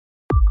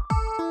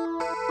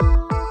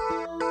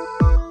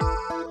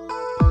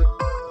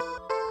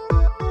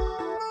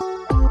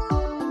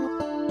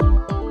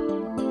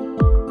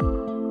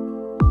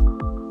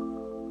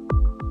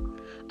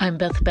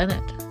Beth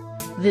Bennett.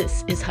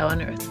 This is How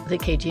on Earth, the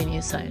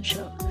KGNU Science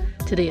Show.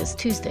 Today is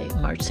Tuesday,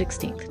 March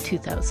 16th,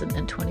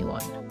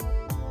 2021.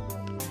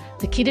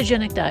 The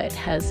ketogenic diet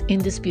has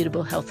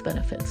indisputable health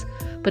benefits,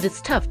 but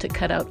it's tough to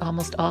cut out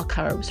almost all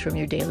carbs from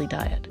your daily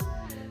diet.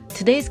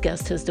 Today's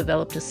guest has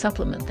developed a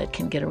supplement that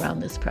can get around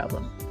this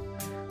problem.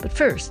 But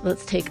first,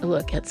 let's take a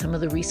look at some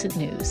of the recent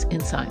news in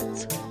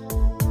science.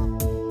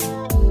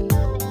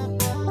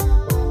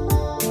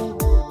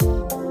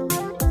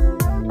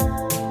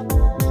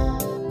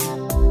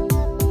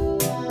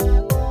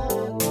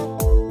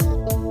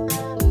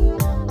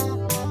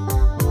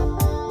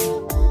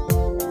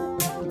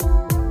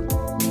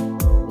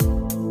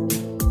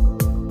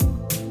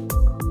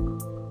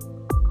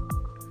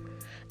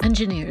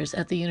 Engineers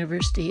at the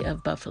University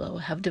of Buffalo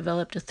have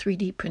developed a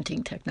 3D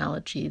printing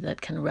technology that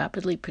can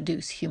rapidly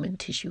produce human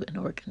tissue and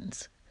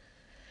organs.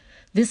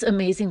 This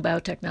amazing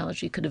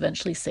biotechnology could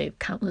eventually save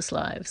countless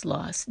lives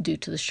lost due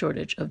to the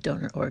shortage of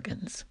donor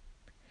organs.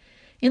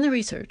 In the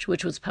research,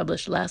 which was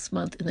published last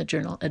month in the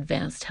journal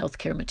Advanced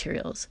Healthcare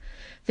Materials,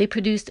 they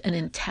produced an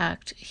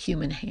intact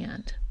human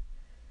hand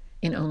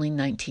in only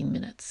 19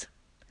 minutes.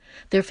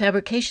 Their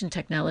fabrication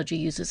technology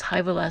uses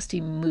high-velocity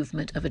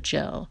movement of a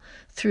gel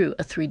through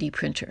a 3D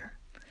printer.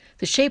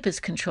 The shape is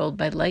controlled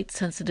by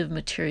light-sensitive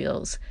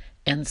materials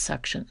and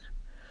suction.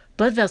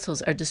 Blood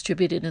vessels are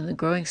distributed in the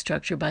growing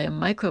structure by a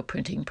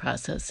microprinting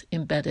process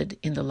embedded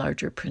in the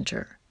larger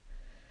printer.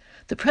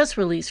 The press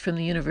release from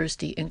the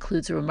university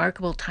includes a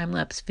remarkable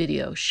time-lapse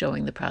video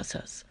showing the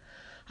process.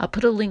 I'll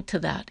put a link to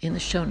that in the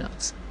show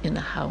notes in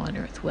the How on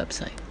Earth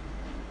website.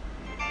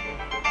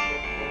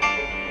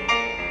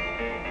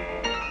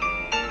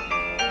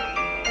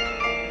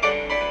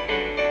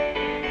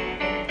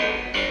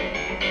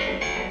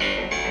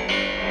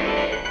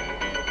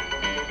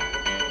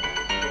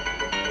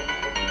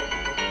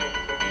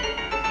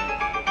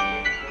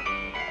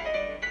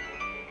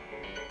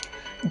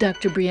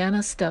 Dr.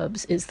 Brianna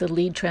Stubbs is the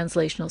lead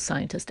translational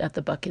scientist at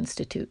the Buck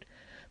Institute,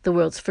 the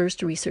world's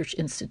first research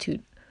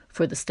institute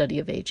for the study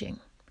of aging.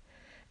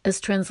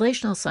 As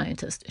translational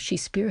scientist, she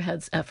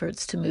spearheads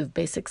efforts to move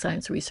basic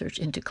science research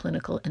into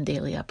clinical and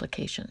daily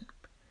application.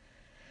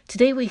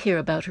 Today we hear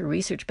about her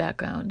research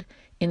background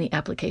in the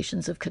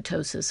applications of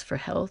ketosis for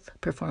health,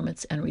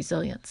 performance, and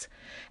resilience,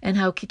 and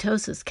how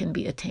ketosis can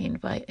be attained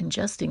by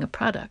ingesting a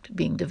product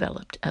being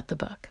developed at the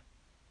Buck.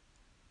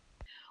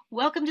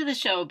 Welcome to the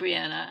show,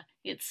 Brianna.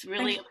 It's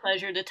really a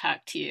pleasure to talk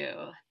to you.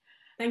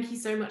 Thank you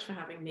so much for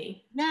having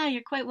me. Yeah,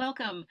 you're quite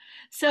welcome.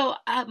 So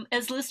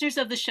as listeners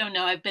of the show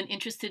know, I've been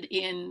interested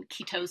in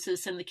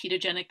ketosis and the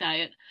ketogenic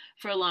diet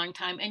for a long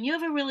time. And you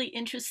have a really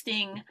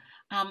interesting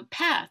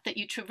path that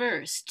you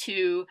traverse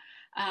to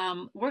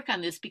work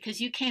on this,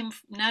 because you came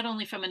not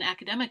only from an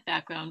academic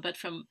background, but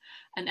from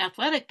an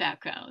athletic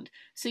background.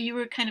 So you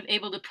were kind of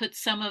able to put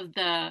some of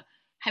the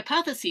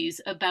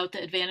hypotheses about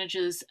the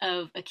advantages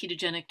of a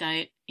ketogenic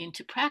diet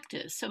into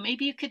practice. So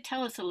maybe you could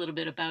tell us a little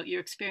bit about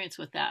your experience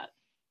with that.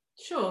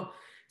 Sure.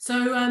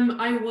 So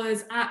I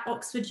was at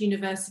Oxford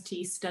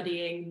University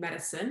studying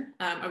medicine.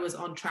 I was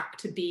on track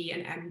to be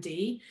an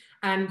MD,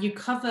 and you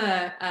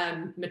cover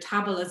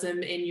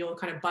metabolism in your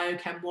kind of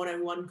Biochem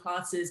 101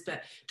 classes,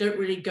 but don't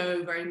really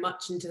go very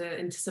much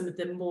into some of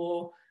the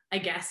more, I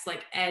guess,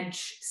 like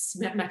edge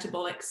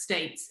metabolic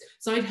states.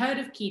 So I'd heard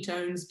of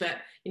ketones, but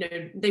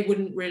they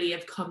wouldn't really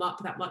have come up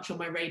that much on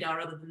my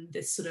radar, other than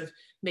this sort of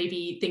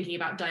maybe thinking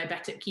about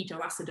diabetic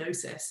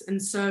ketoacidosis.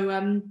 And so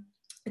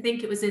I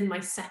think it was in my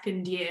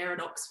second year at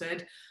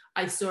Oxford,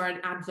 I saw an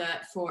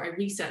advert for a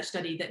research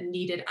study that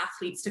needed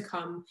athletes to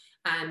come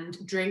and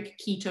drink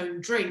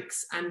ketone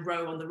drinks and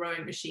row on the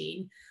rowing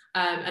machine.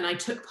 And I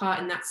took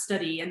part in that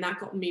study, and that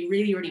got me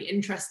really, really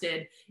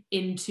interested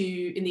in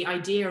the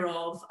idea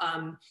of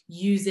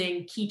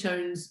using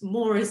ketones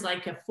more as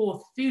like a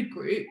fourth food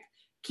group,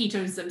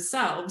 ketones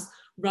themselves,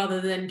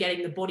 rather than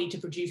getting the body to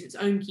produce its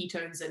own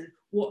ketones, and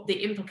what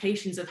the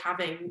implications of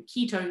having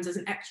ketones as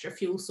an extra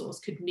fuel source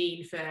could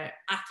mean for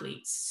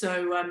athletes.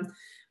 So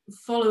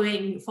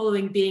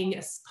following being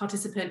a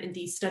participant in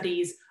these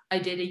studies, I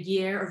did a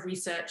year of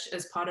research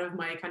as part of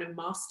my kind of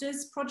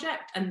master's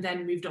project, and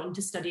then moved on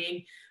to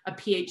studying a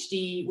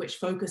PhD, which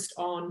focused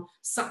on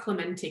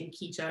supplementing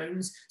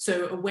ketones.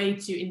 So a way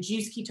to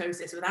induce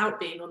ketosis without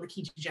being on the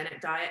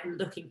ketogenic diet, and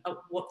looking at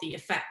what the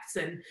effects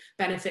and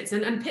benefits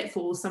and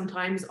pitfalls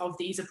sometimes of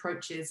these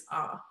approaches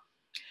are.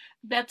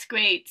 That's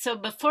great. So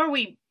before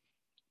we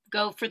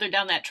go further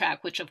down that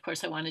track, which of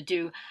course I want to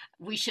do,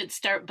 we should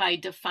start by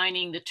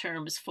defining the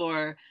terms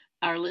for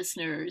our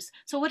listeners.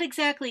 So what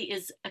exactly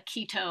is a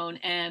ketone,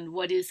 and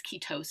what is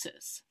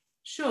ketosis?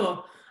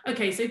 Sure.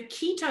 Okay, so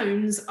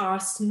ketones are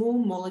small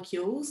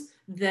molecules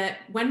that,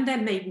 when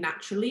they're made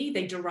naturally,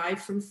 they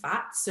derive from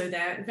fat. So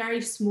they're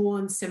very small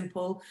and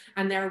simple,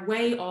 and they're a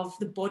way of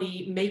the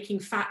body making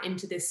fat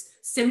into this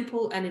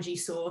simple energy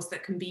source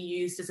that can be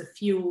used as a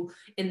fuel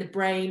in the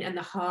brain and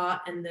the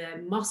heart and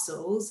the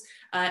muscles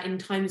in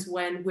times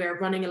when we're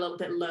running a little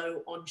bit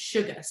low on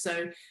sugar.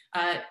 So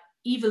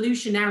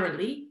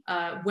evolutionarily,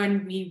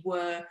 when we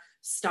were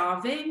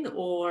starving,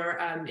 or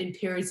in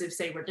periods of,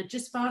 say,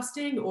 religious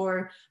fasting,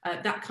 or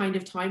that kind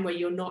of time where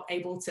you're not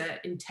able to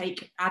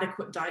intake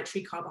adequate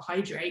dietary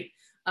carbohydrate,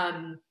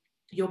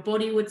 your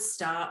body would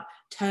start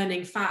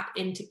turning fat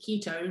into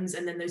ketones,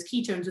 and then those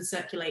ketones would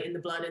circulate in the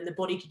blood, and the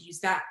body could use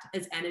that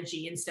as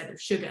energy instead of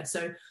sugar.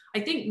 So I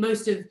think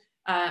most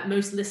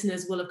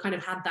listeners will have kind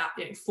of had that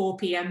 4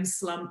 p.m.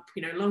 slump,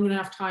 long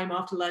enough time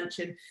after lunch,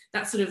 and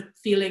that sort of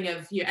feeling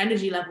of your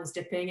energy levels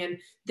dipping. And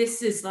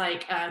this is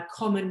like a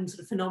common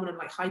sort of phenomenon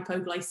like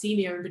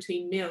hypoglycemia in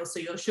between meals.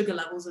 So your sugar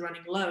levels are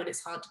running low and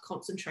it's hard to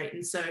concentrate.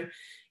 And so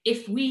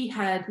if we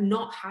had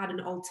not had an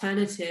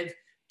alternative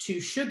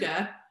to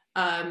sugar,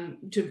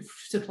 to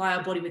supply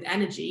our body with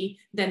energy,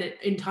 then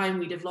in time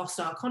we'd have lost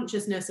our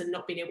consciousness and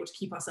not been able to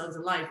keep ourselves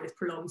alive with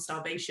prolonged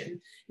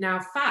starvation. Now,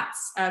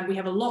 fats, we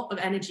have a lot of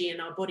energy in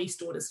our body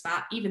stored as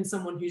fat. Even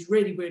someone who's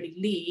really, really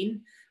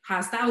lean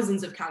has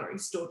thousands of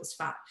calories stored as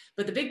fat.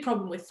 But the big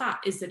problem with fat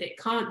is that it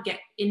can't get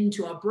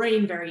into our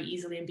brain very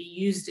easily and be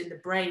used in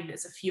the brain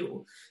as a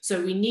fuel. So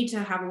we need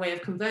to have a way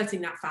of converting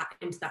that fat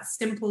into that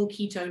simple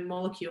ketone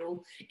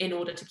molecule in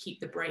order to keep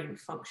the brain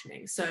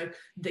functioning. So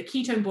the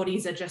ketone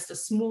bodies are just a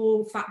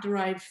small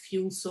fat-derived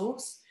fuel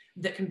source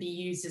that can be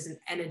used as an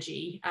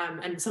energy.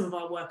 And some of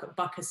our work at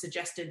Buck has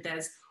suggested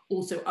there's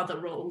also other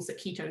roles that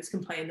ketones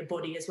can play in the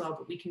body as well,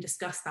 but we can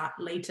discuss that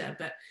later.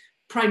 But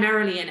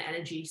primarily an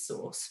energy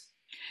source.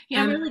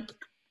 Yeah,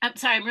 I'm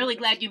sorry, I'm really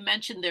glad you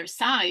mentioned their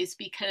size,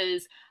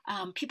 because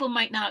people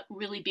might not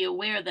really be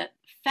aware that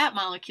fat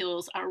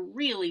molecules are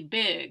really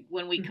big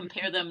when we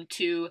compare them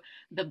to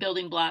the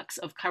building blocks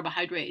of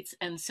carbohydrates.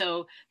 And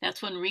so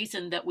that's one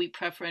reason that we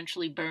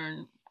preferentially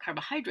burn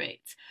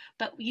carbohydrates.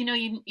 But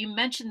you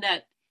mentioned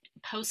that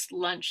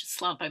post-lunch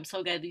slump. I'm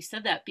so glad you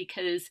said that,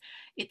 because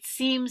it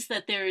seems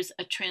that there's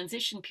a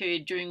transition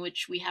period during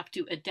which we have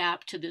to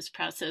adapt to this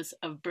process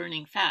of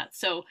burning fat.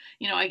 So,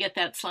 I get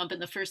that slump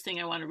and the first thing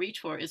I want to reach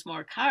for is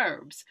more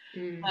carbs.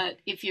 But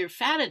if you're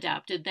fat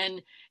adapted,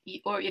 then,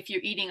 or if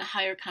you're eating a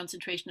higher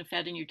concentration of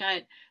fat in your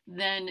diet,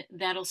 then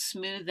that'll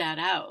smooth that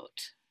out.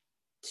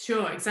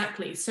 Sure,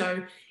 exactly.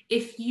 So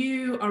if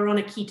you are on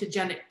a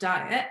ketogenic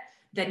diet,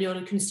 then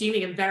you're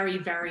consuming a very,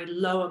 very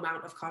low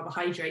amount of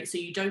carbohydrate. So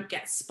you don't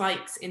get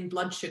spikes in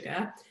blood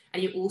sugar,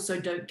 and you also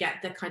don't get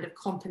the kind of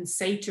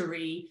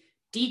compensatory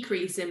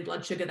decrease in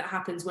blood sugar that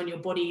happens when your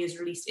body has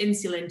released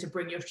insulin to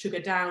bring your sugar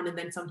down, and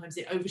then sometimes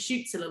it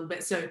overshoots a little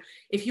bit. So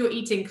if you're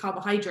eating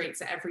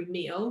carbohydrates at every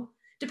meal,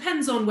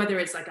 depends on whether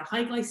it's like a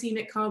high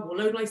glycemic carb or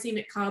low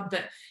glycemic carb,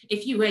 but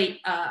if you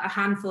ate a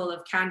handful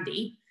of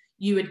candy,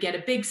 you would get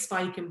a big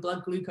spike in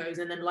blood glucose,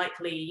 and then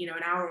likely,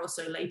 an hour or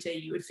so later,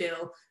 you would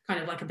feel kind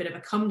of like a bit of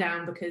a come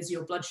down because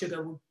your blood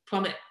sugar will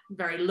plummet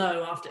very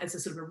low after, as a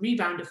sort of a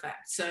rebound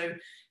effect. So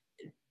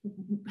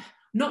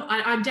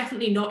I'm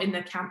definitely not in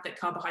the camp that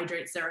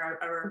carbohydrates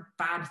are a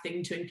bad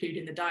thing to include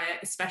in the diet,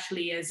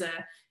 especially as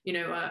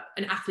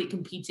an athlete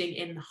competing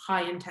in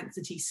high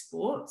intensity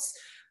sports.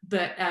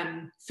 But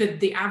for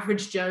the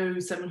average Joe,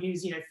 someone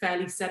who's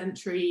fairly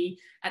sedentary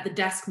at the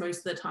desk most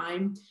of the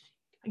time,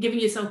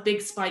 giving yourself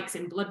big spikes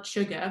in blood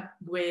sugar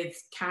with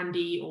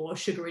candy or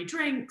sugary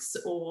drinks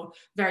or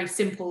very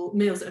simple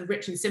meals that are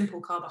rich in simple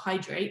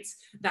carbohydrates,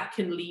 that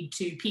can lead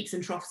to peaks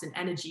and troughs in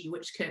energy,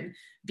 which can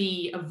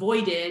be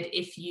avoided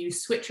if you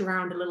switch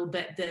around a little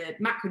bit the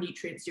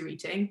macronutrients you're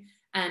eating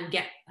and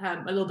get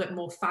a little bit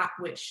more fat,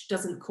 which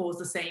doesn't cause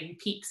the same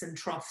peaks and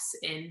troughs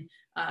in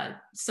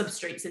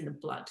substrates in the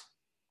blood.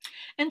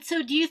 And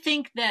so do you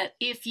think that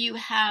if you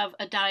have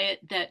a diet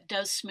that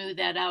does smooth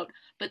that out,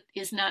 but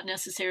is not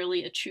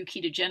necessarily a true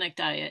ketogenic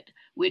diet,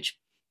 which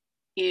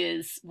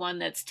is one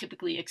that's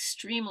typically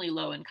extremely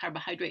low in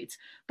carbohydrates,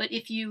 but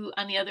if you,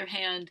 on the other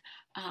hand,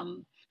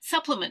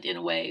 supplement in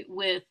a way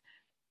with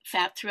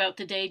fat throughout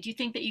the day, do you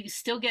think that you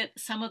still get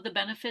some of the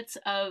benefits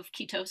of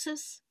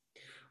ketosis?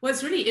 Well,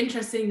 it's really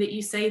interesting that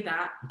you say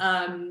that.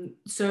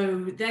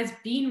 So there's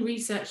been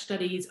research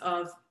studies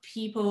of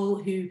people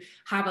who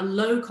have a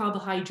low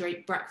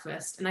carbohydrate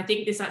breakfast. And I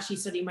think this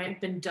study might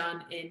have been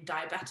done in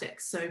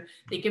diabetics. So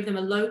they give them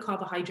a low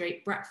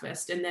carbohydrate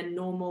breakfast and then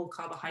normal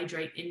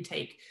carbohydrate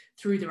intake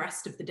through the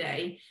rest of the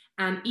day.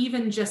 And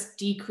even just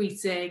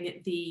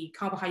decreasing the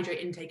carbohydrate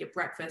intake at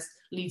breakfast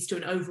leads to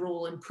an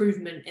overall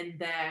improvement in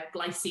their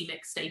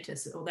glycemic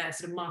status, or their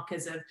sort of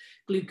markers of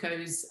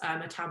glucose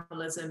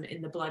metabolism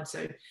in the blood.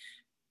 So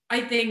I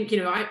think,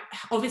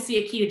 obviously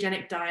a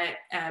ketogenic diet,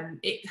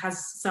 it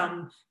has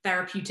some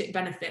therapeutic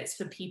benefits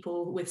for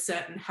people with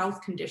certain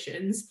health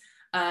conditions.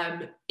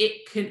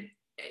 It can,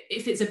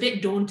 if it's a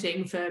bit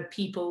daunting for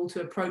people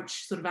to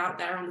approach sort of out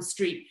there on the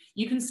street,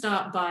 you can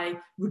start by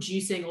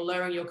reducing or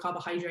lowering your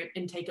carbohydrate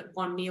intake at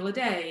one meal a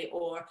day.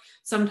 Or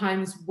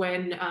sometimes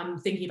when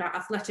thinking about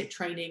athletic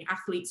training,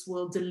 athletes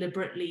will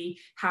deliberately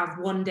have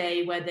one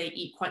day where they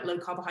eat quite low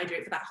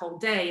carbohydrate for that whole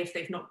day if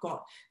they've not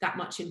got that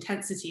much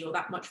intensity or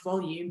that much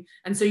volume.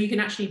 And so you can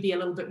actually be a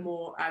little bit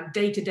more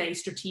day-to-day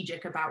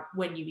strategic about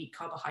when you eat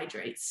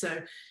carbohydrates. So,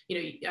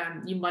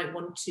 you might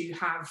want to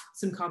have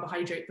some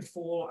carbohydrate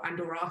before and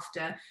or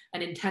after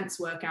an intense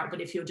workout,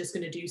 but if you're just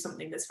going to do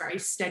something that's very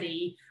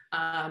steady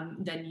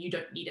then you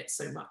don't need it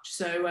so much.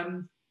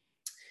 So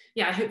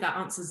yeah, I hope that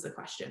answers the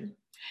question.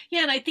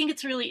 Yeah, and I think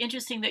it's really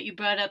interesting that you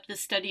brought up the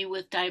study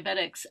with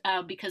diabetics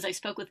because I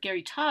spoke with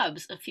Gary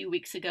Taubes a few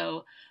weeks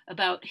ago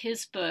about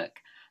his book,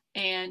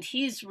 and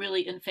he's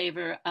really in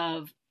favor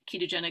of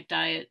ketogenic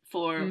diet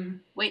for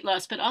weight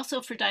loss, but also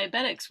for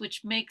diabetics,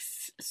 which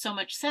makes so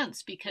much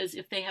sense because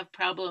if they have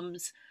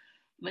problems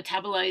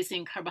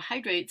metabolizing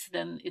carbohydrates,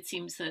 then it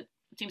seems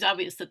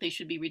obvious that they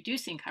should be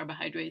reducing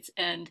carbohydrates,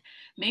 and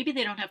maybe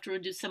they don't have to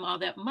reduce them all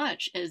that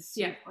much, as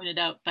you pointed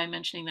out by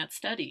mentioning that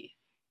study.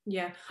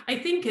 Yeah, I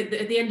think at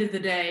the end of the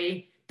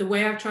day, the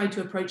way I've tried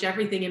to approach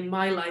everything in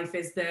my life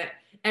is that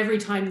every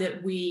time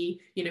that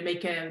we,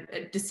 make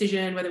a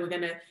decision, whether we're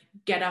going to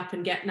get up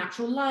and get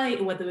natural light,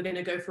 or whether we're going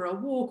to go for a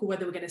walk, or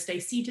whether we're going to stay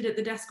seated at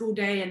the desk all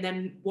day, and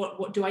then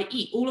what do I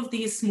eat? All of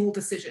these small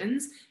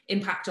decisions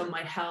impact on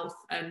my health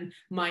and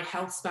my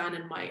health span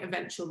and my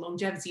eventual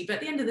longevity. But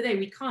at the end of the day,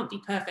 we can't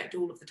be perfect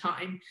all of the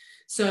time.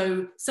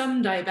 So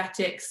some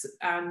diabetics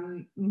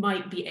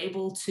might be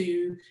able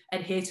to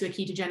adhere to a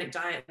ketogenic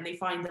diet, and they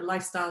find the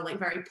lifestyle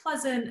very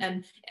pleasant,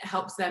 and it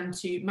helps them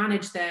to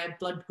manage their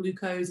blood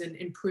glucose and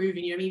improve,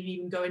 and maybe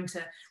even go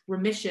into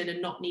remission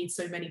and not need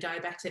so many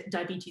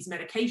diabetes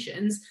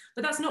medications.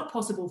 But that's not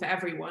possible for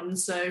everyone.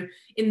 So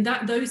in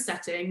those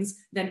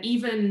settings, then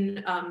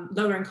even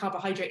lowering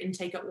carbohydrate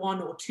intake at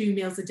 1 or 2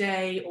 meals a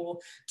day, or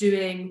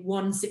doing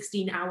 1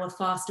 16-hour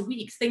fast a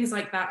week, things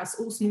like that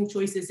are all small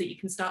choices that you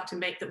can start to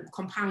make that will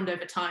compound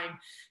over time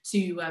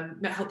to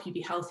help you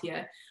be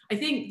healthier. I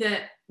think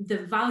that the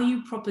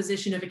value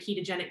proposition of a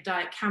ketogenic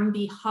diet can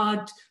be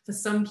hard for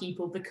some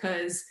people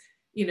because,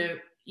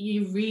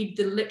 you read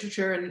the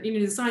literature and,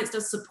 the science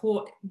does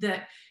support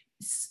that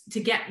to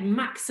get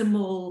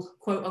maximal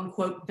quote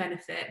unquote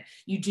benefit,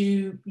 you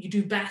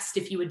do best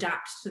if you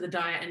adapt to the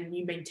diet and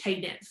you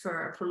maintain it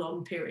for a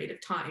prolonged period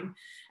of time.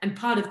 And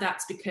part of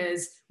that's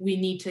because we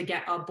need to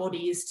get our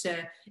bodies to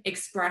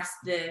express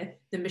the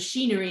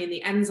machinery and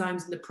the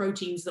enzymes and the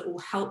proteins that will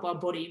help our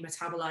body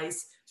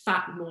metabolize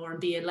fat more and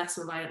be less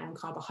reliant on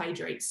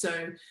carbohydrates.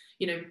 So,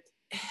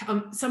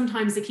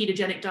 sometimes the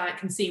ketogenic diet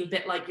can seem a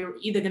bit like you're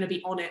either going to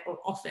be on it or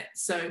off it.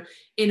 So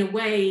in a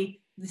way,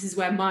 this is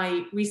where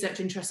my research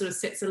interest sort of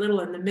sits a little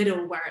in the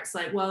middle, where it's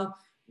like, well,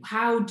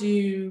 how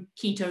do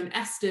ketone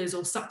esters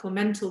or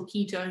supplemental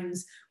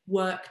ketones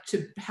work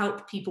to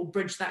help people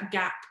bridge that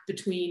gap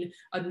between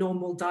a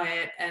normal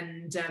diet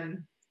and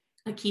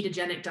a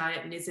ketogenic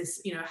diet? And is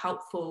this, a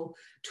helpful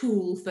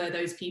tool for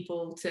those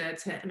people to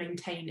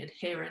maintain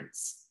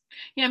adherence?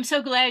 Yeah, I'm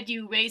so glad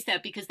you raised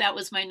that, because that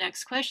was my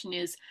next question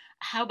is,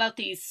 how about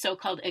these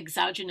so-called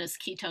exogenous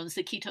ketones,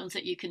 the ketones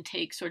that you can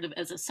take sort of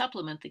as a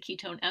supplement, the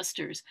ketone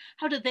esters?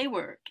 How do they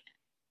work?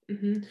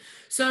 Mm-hmm.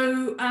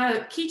 So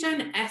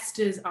ketone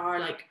esters are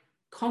like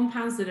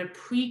compounds that are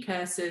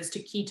precursors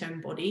to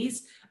ketone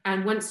bodies.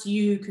 And once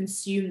you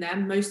consume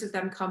them, most of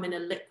them come in a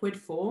liquid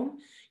form.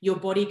 Your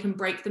body can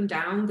break them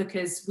down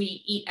because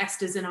we eat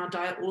esters in our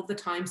diet all the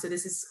time. So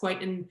this is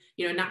quite a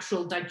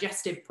natural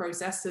digestive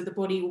process. So the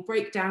body will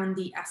break down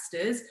the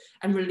esters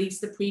and release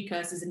the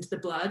precursors into the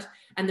blood.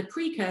 And the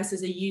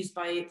precursors are used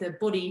by the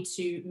body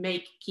to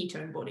make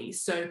ketone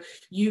bodies. So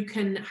you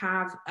can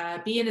have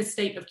be in a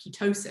state of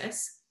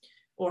ketosis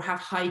or have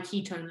high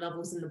ketone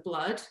levels in the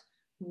blood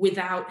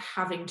without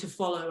having to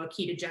follow a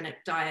ketogenic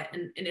diet.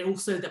 And it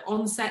also, the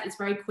onset is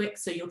very quick.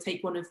 So you'll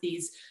take one of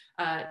these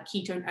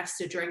ketone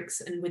ester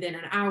drinks, and within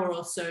an hour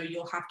or so,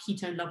 you'll have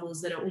ketone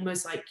levels that are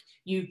almost like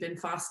you've been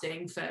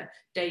fasting for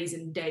days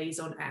and days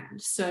on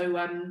end.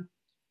 So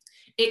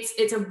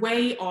it's a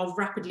way of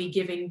rapidly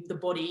giving the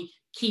body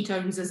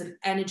ketones as an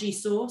energy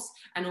source.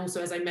 And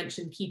also, as I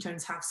mentioned,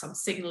 ketones have some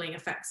signaling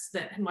effects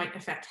that might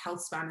affect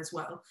health span as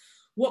well.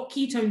 What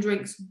ketone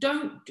drinks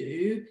don't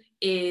do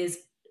is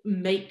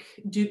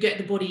get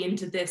the body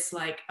into this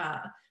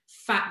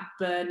fat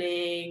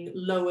burning,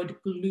 lowered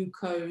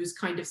glucose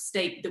kind of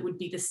state that would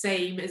be the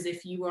same as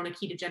if you were on a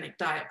ketogenic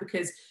diet,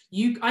 because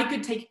I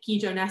could take a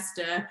ketone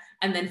ester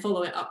and then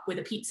follow it up with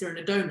a pizza and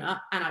a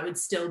donut and I would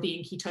still be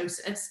in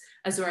ketosis.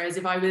 Whereas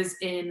if I was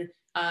in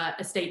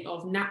a state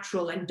of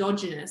natural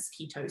endogenous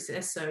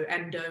ketosis, so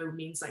endo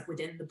means like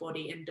within the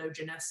body,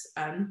 endogenous,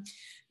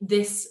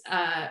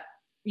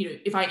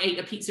 if I ate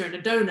a pizza and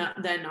a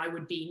donut, then I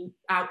would be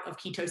out of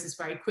ketosis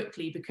very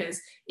quickly,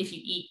 because if you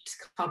eat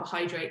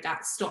carbohydrate,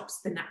 that stops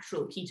the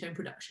natural ketone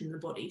production in the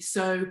body.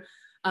 So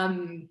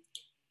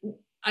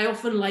I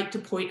often like to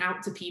point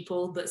out to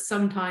people that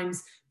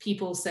sometimes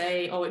people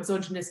say, oh,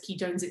 exogenous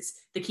ketones,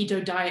 it's the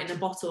keto diet in a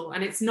bottle.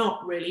 And it's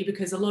not really,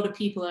 because a lot of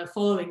people are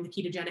following the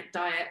ketogenic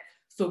diet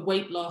for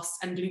weight loss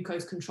and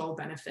glucose control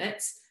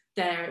benefits.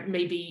 There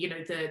may be,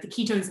 the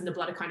ketones in the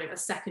blood are kind of a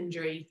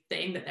secondary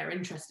thing that they're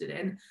interested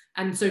in.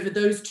 And so for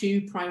those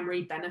two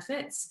primary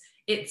benefits,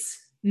 it's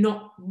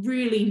not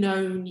really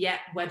known yet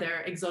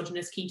whether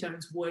exogenous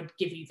ketones would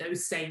give you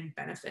those same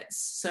benefits.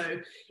 So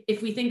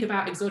if we think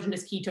about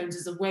exogenous ketones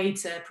as a way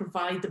to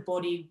provide the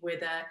body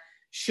with a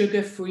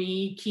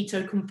sugar-free,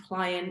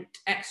 keto-compliant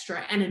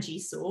extra energy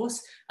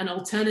source, an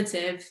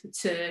alternative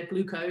to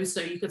glucose.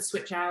 So you could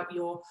switch out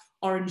your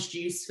orange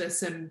juice for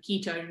some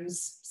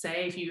ketones,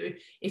 say,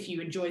 if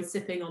you enjoy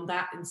sipping on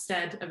that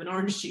instead of an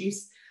orange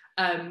juice.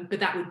 But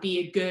that would be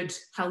a good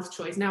health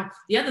choice. Now,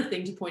 the other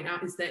thing to point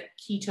out is that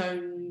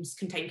ketones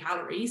contain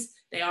calories.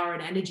 They are an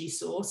energy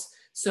source.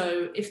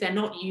 So if they're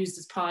not used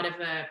as part of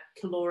a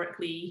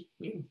calorically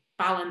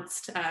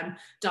balanced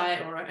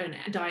diet or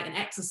a diet and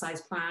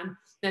exercise plan,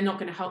 they're not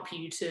going to help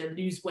you to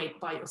lose weight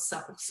by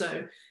yourself.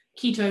 So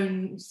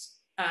ketones,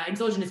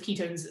 exogenous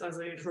ketones, as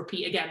I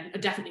repeat again,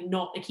 are definitely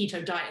not a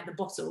keto diet in the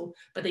bottle,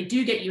 but they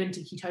do get you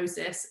into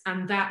ketosis,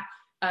 and that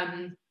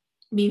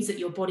means that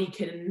your body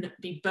can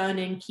be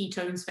burning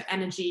ketones for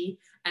energy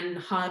and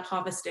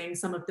harvesting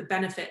some of the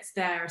benefits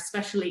there,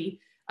 especially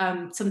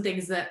some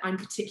things that I'm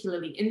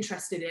particularly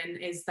interested in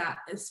is that,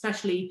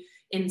 especially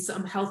in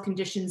some health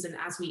conditions and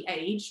as we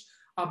age,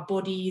 our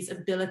body's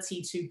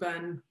ability to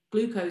burn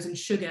glucose and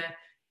sugar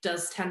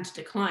does tend to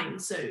decline.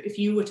 So if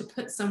you were to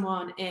put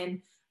someone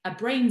in a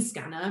brain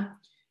scanner,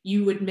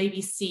 you would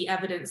maybe see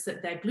evidence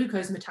that their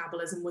glucose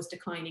metabolism was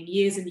declining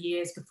years and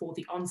years before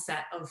the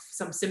onset of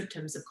some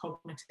symptoms of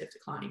cognitive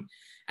decline.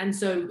 And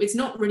so it's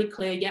not really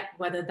clear yet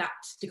whether that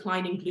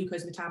declining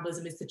glucose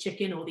metabolism is the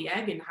chicken or the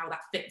egg and how that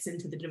fits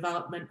into the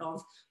development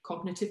of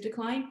cognitive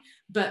decline.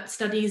 But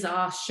studies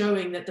are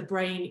showing that the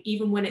brain,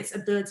 even when its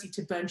ability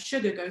to burn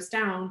sugar goes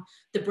down,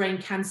 the brain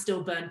can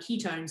still burn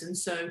ketones. And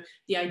so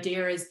the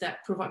idea is that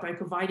by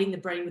providing the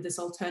brain with this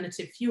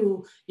alternative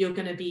fuel, you're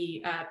going to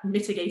be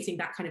mitigating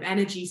that kind of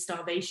energy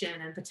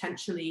starvation and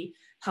potentially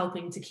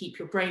helping to keep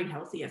your brain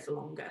healthier for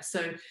longer.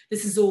 So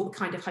this is all the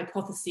kind of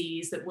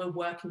hypotheses that we're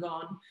working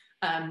on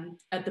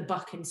at the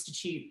Buck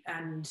Institute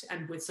and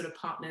with sort of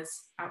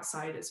partners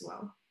outside as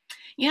well.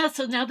 Yeah,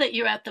 so now that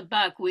you're at the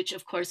Buck, which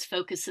of course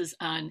focuses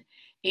on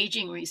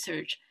aging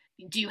research,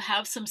 do you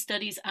have some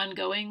studies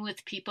ongoing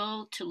with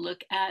people to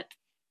look at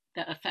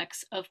the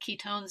effects of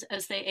ketones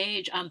as they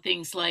age on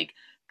things like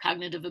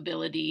cognitive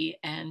ability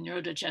and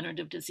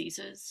neurodegenerative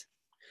diseases?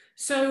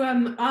 So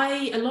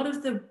a lot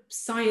of the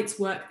science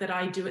work that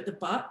I do at the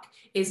Buck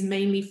is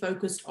mainly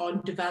focused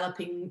on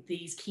developing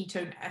these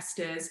ketone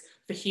esters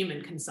for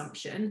human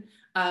consumption.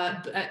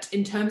 But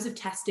in terms of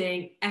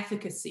testing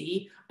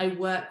efficacy, I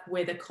work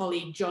with a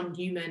colleague, John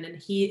Newman, and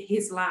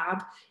his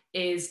lab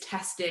is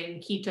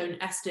testing ketone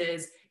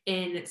esters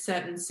in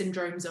certain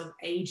syndromes of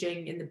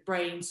aging in the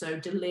brain, so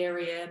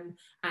delirium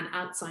and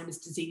Alzheimer's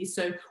disease.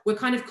 So we're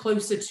kind of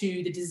closer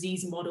to the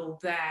disease model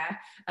there.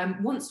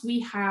 Once we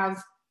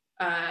have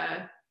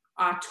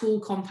our tool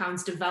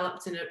compounds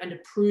developed and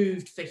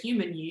approved for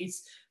human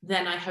use,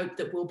 then I hope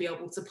that we'll be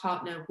able to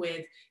partner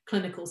with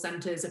clinical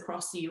centers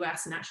across the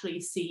US and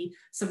actually see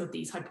some of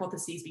these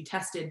hypotheses be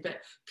tested. But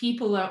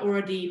people are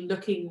already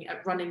looking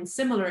at running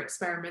similar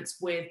experiments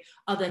with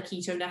other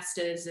ketone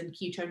esters and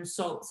ketone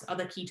salts,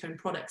 other ketone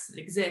products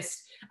that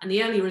exist. And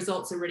the early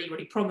results are really,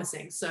 really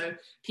promising. So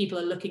people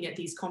are looking at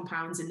these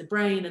compounds in the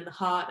brain and the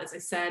heart, as I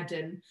said,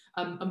 and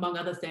among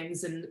other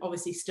things, and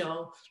obviously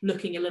still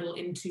looking a little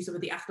into some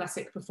of the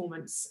athletic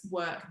performance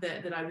work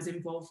that I was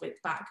involved with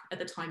back at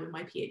the time of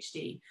my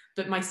PhD.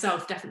 But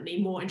myself,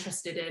 definitely more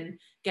interested in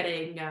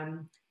getting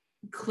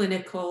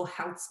clinical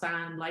health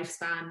span,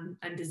 lifespan,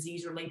 and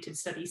disease-related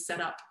studies set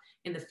up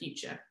in the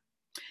future.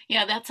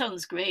 Yeah, that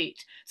sounds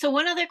great. So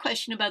one other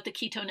question about the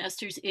ketone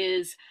esters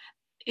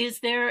is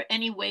there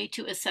any way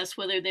to assess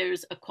whether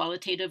there's a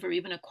qualitative or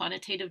even a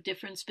quantitative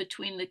difference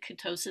between the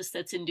ketosis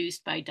that's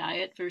induced by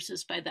diet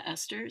versus by the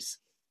esters?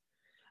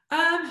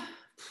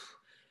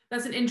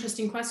 That's an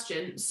interesting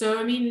question. So,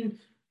 I mean,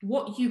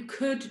 what you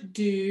could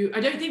do, I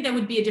don't think there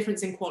would be a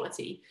difference in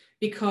quality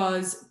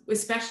because,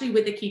 especially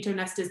with the ketone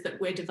esters that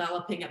we're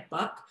developing at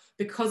Buck,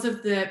 because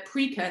of the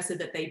precursor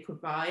that they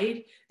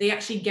provide, they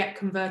actually get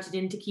converted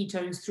into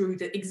ketones through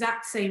the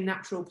exact same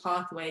natural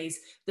pathways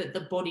that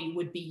the body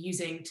would be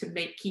using to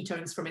make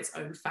ketones from its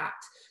own fat.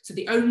 So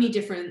the only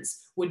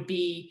difference would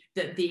be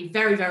that the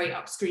very, very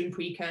upstream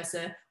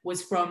precursor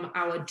was from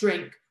our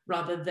drink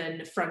rather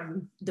than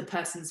from the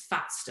person's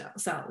fat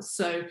cells.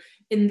 So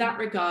in that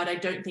regard, I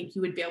don't think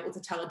you would be able to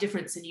tell a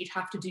difference, and you'd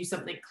have to do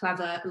something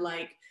clever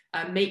like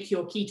make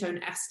your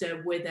ketone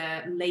ester with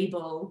a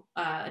label,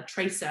 a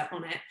tracer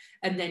on it,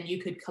 and then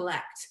you could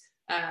collect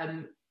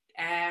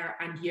air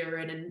and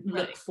urine and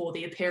look for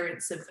the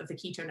appearance of the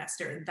ketone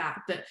ester in that.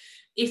 But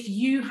if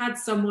you had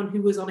someone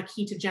who was on a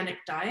ketogenic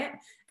diet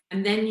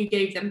and then you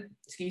gave them,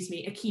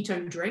 a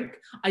ketone drink,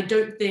 I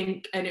don't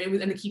think, and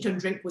the ketone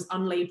drink was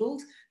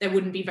unlabeled, there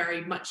wouldn't be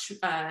very much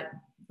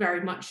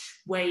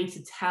way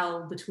to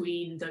tell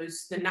between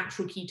the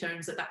natural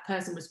ketones that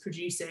person was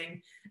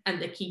producing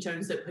and the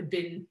ketones that had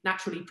been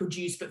naturally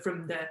produced, but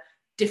from the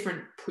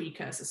different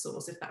precursor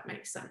source, if that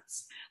makes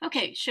sense.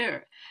 Okay,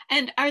 sure.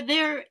 And are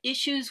there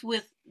issues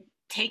with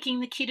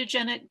taking the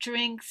ketogenic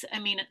drinks? I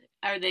mean,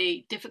 are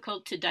they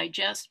difficult to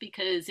digest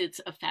because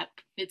it's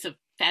a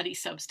fatty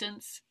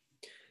substance?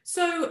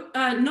 So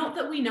not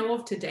that we know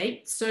of to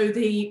date. So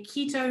the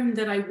ketone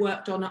that I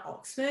worked on at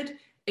Oxford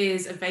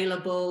is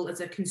available as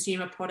a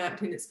consumer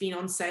product, and it's been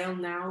on sale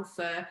now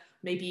for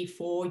maybe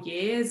 4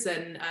 years,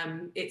 and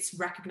it's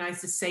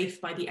recognized as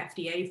safe by the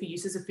FDA for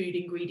use as a food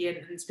ingredient,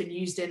 and it's been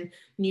used in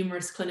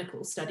numerous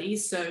clinical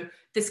studies. So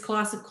this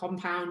class of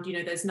compound,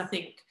 there's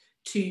nothing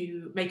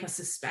to make us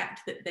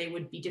suspect that they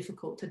would be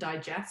difficult to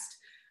digest.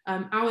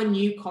 Our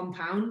new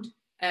compound,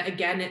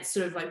 again, it's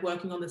sort of like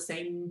working on the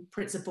same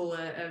principle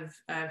of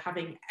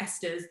having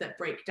esters that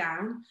break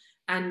down.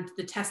 And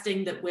the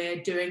testing that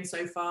we're doing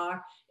so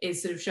far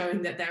is sort of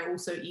showing that they're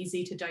also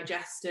easy to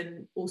digest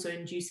and also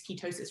induce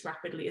ketosis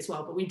rapidly as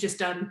well. But we've just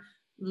done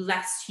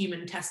less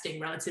human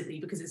testing relatively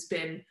because it's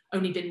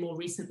only been more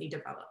recently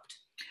developed.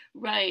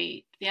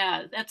 Right.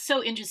 Yeah, that's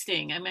so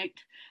interesting.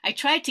 I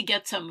tried to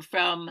get some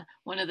from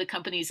one of the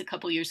companies a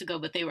couple years ago,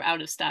 but they were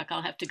out of stock.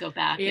 I'll have to go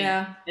back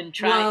and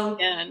try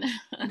again.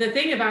 The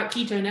thing about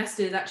ketone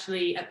esters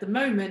actually at the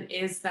moment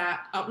is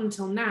that up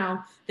until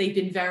now, they've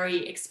been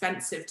very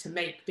expensive to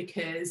make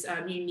because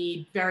you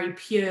need very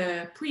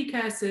pure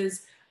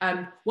precursors.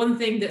 One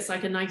thing that's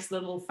like a nice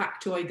little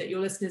factoid that your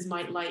listeners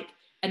might like,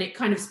 and it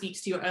kind of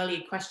speaks to your earlier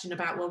question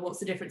about, well, what's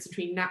the difference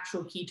between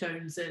natural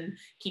ketones and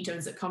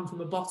ketones that come from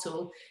a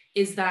bottle,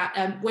 is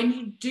that when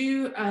you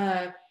do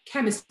a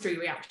chemistry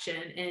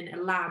reaction in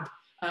a lab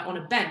on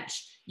a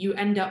bench, you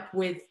end up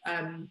with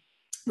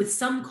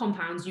some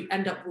compounds, you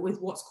end up with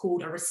what's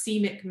called a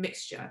racemic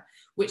mixture,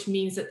 which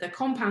means that the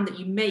compound that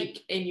you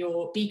make in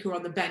your beaker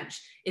on the bench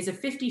is a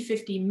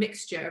 50-50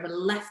 mixture of a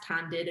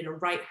left-handed and a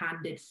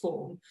right-handed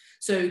form.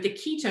 So the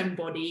ketone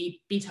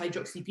body,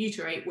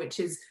 beta-hydroxybutyrate, which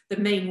is the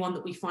main one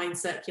that we find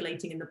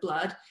circulating in the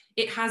blood,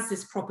 it has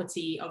this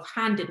property of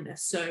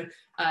handedness. So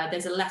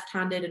there's a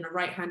left-handed and a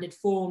right-handed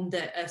form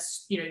that,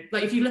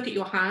 like if you look at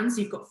your hands,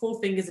 you've got 4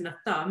 fingers and a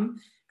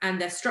thumb, and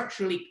they're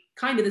structurally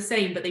kind of the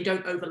same, but they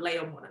don't overlay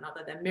on one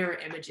another. They're mirror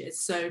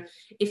images. So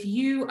if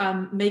you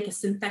make a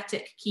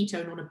synthetic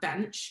ketone on a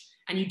bench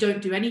and you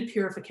don't do any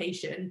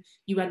purification,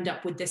 you end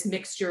up with this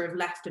mixture of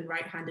left and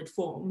right-handed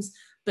forms.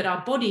 But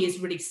our body is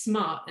really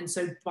smart. And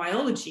so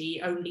biology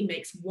only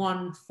makes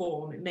one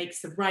form. It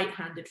makes the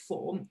right-handed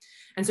form.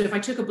 And so if I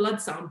took a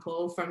blood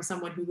sample from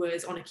someone who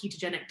was on a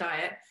ketogenic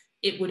diet,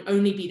 it would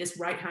only be this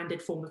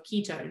right-handed form of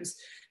ketones.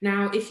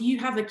 Now, if you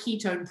have a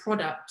ketone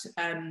product,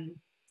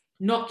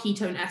 not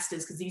ketone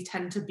esters, because these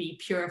tend to be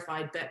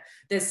purified, but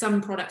there's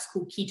some products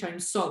called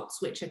ketone salts,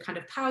 which are kind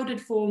of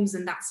powdered forms,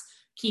 and that's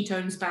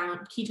ketones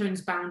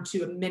bound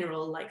to a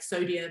mineral like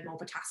sodium or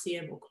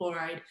potassium or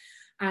chloride.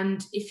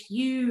 And if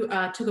you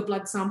took a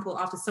blood sample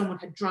after someone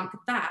had drunk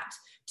that,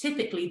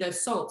 typically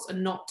those salts are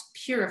not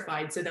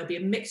purified, so there'll be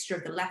a mixture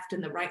of the left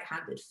and the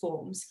right-handed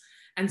forms.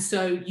 And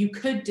so you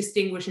could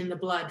distinguish in the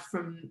blood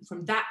from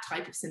that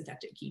type of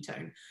synthetic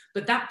ketone,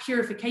 but that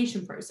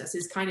purification process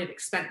is kind of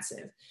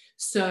expensive.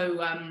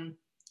 So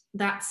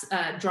that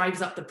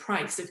drives up the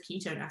price of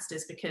ketone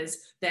esters because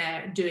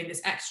they're doing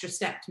this extra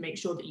step to make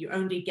sure that you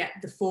only get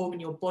the form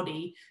in your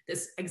body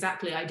that's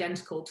exactly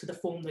identical to the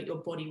form that your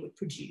body would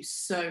produce.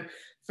 So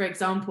for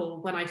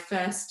example, when I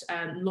first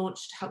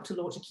helped to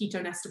launch a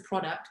ketone ester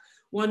product,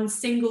 one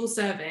single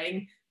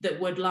serving that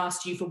would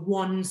last you for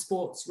one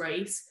sports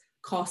race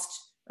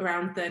cost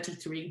around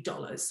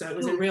 $33. So it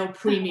was a real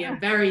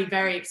premium, very,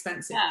 very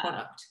expensive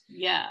product.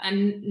 Yeah.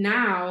 And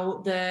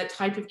now the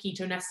type of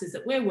ketone esters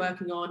that we're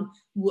working on,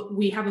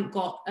 we haven't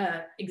got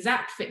an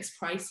exact fixed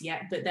price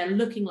yet, but they're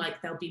looking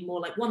like they'll be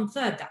more like 1/3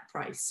 that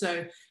price.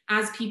 So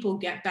as people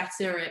get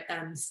better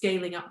at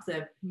scaling up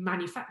the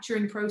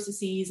manufacturing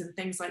processes and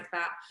things like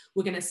that,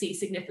 we're going to see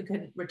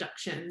significant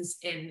reductions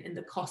in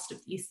the cost of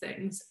these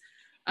things.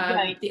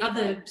 Right. The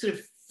other sort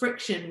of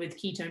friction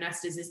with ketone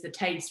esters is the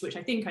taste, which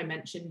I think I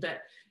mentioned,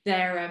 but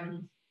they're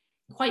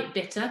quite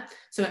bitter.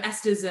 So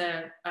esters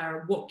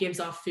are what gives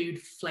our food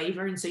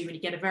flavor. And so when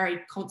you get a very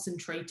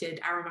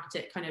concentrated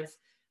aromatic kind of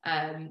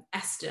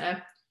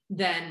ester,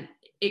 then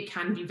it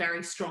can be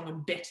very strong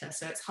and bitter.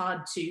 So it's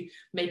hard to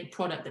make a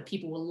product that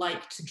people will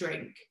like to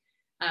drink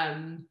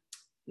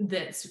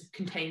that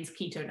contains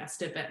ketone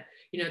ester. But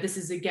this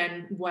is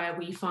again where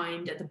we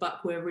find at the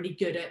Buck we're really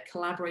good at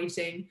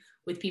collaborating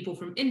with people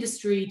from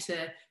industry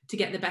to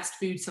get the best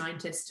food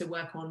scientists to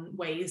work on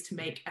ways to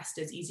make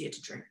esters easier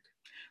to drink.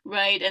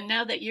 Right. And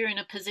now that you're in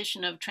a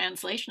position of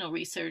translational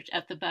research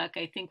at the Buck,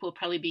 I think we'll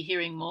probably be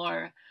hearing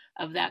more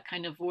of that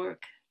kind of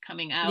work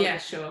coming out. Yeah,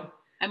 sure.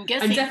 I'm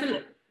guessing. I'm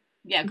definitely.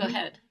 Yeah, go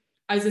ahead.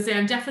 I was going to say,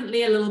 I'm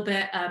definitely a little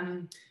bit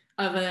I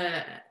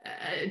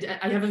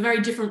have a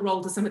very different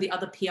role to some of the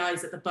other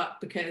PIs at the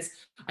Buck because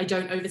I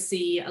don't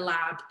oversee a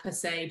lab per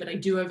se, but I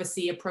do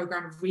oversee a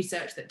program of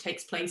research that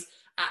takes place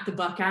at the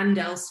Buck and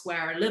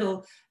elsewhere a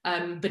little,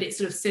 but it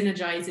sort of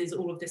synergizes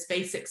all of this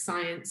basic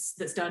science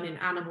that's done in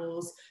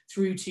animals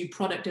through to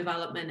product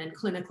development and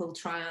clinical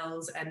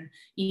trials. And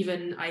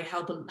even I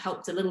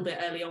helped a little bit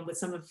early on with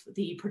some of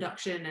the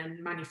production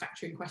and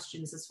manufacturing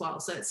questions as well.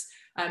 So it's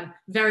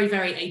very,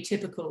 very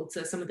atypical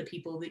to some of the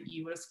people that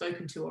you would have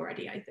spoken to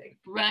already, I think.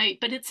 Right.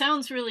 But it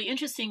sounds really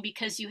interesting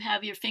because you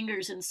have your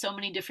fingers in so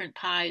many different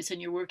pies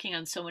and you're working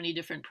on so many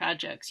different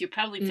projects. You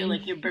probably feel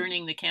like you're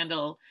burning the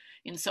candle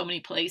in so many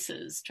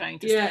places, trying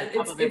to yeah, stay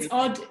on top of it's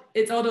everything.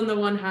 it's odd on the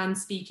one hand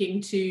speaking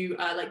to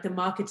like the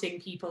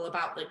marketing people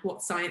about like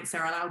what science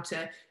they're allowed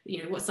to,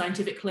 what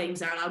scientific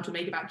claims they're allowed to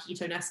make about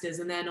ketone esters,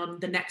 and then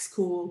on the next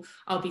call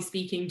I'll be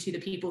speaking to the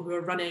people who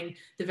are running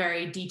the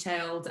very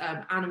detailed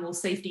animal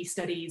safety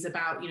studies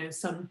about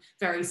some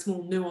very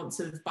small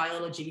nuance of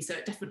biology. So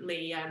it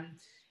definitely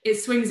it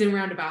swings in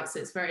roundabouts.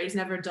 It's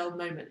never a dull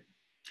moment.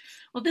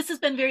 Well, this has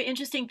been very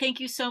interesting. Thank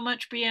you so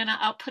much, Brianna.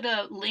 I'll put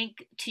a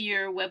link to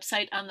your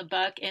website on the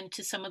Buck and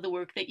to some of the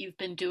work that you've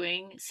been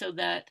doing so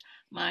that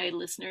my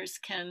listeners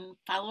can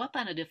follow up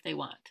on it if they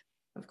want.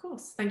 Of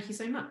course. Thank you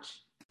so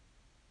much.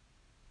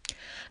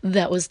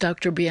 That was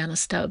Dr. Brianna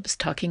Stubbs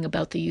talking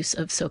about the use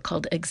of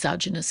so-called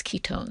exogenous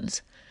ketones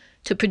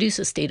to produce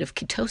a state of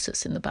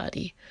ketosis in the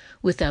body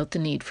without the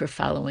need for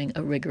following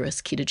a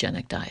rigorous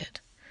ketogenic diet.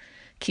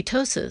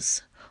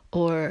 Ketosis,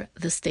 or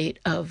the state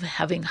of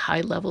having high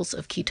levels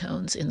of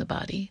ketones in the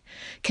body,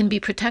 can be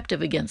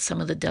protective against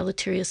some of the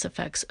deleterious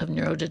effects of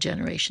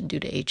neurodegeneration due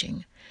to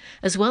aging,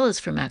 as well as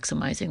for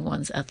maximizing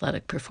one's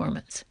athletic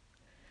performance.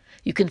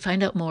 You can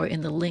find out more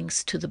in the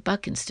links to the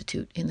Buck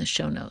Institute in the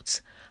show notes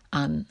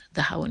on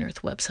the How on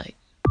Earth website.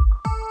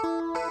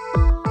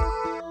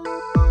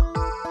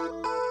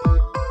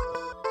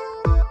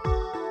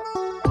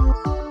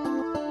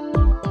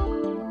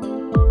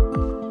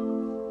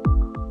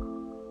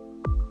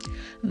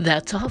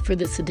 That's all for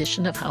this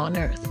edition of How on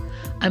Earth.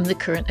 I'm the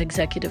current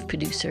executive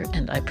producer,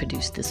 and I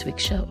produced this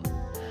week's show.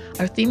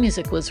 Our theme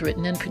music was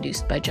written and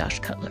produced by Josh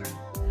Cutler.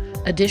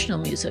 Additional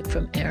music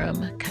from Aram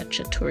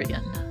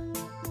Kachaturian.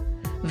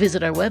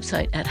 Visit our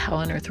website at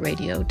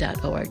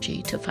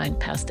howonearthradio.org to find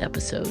past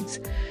episodes,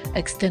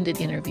 extended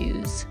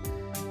interviews,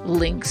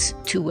 links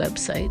to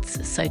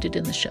websites cited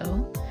in the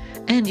show,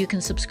 and you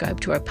can subscribe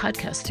to our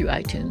podcast through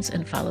iTunes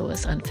and follow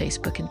us on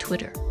Facebook and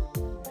Twitter.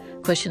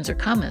 Questions or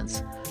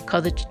comments?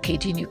 Call the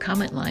KGNU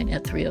comment line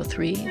at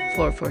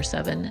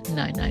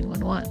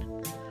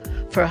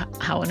 303-447-9911. For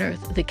How on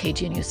Earth, the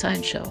KGNU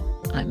Science Show,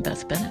 I'm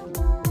Beth Bennett.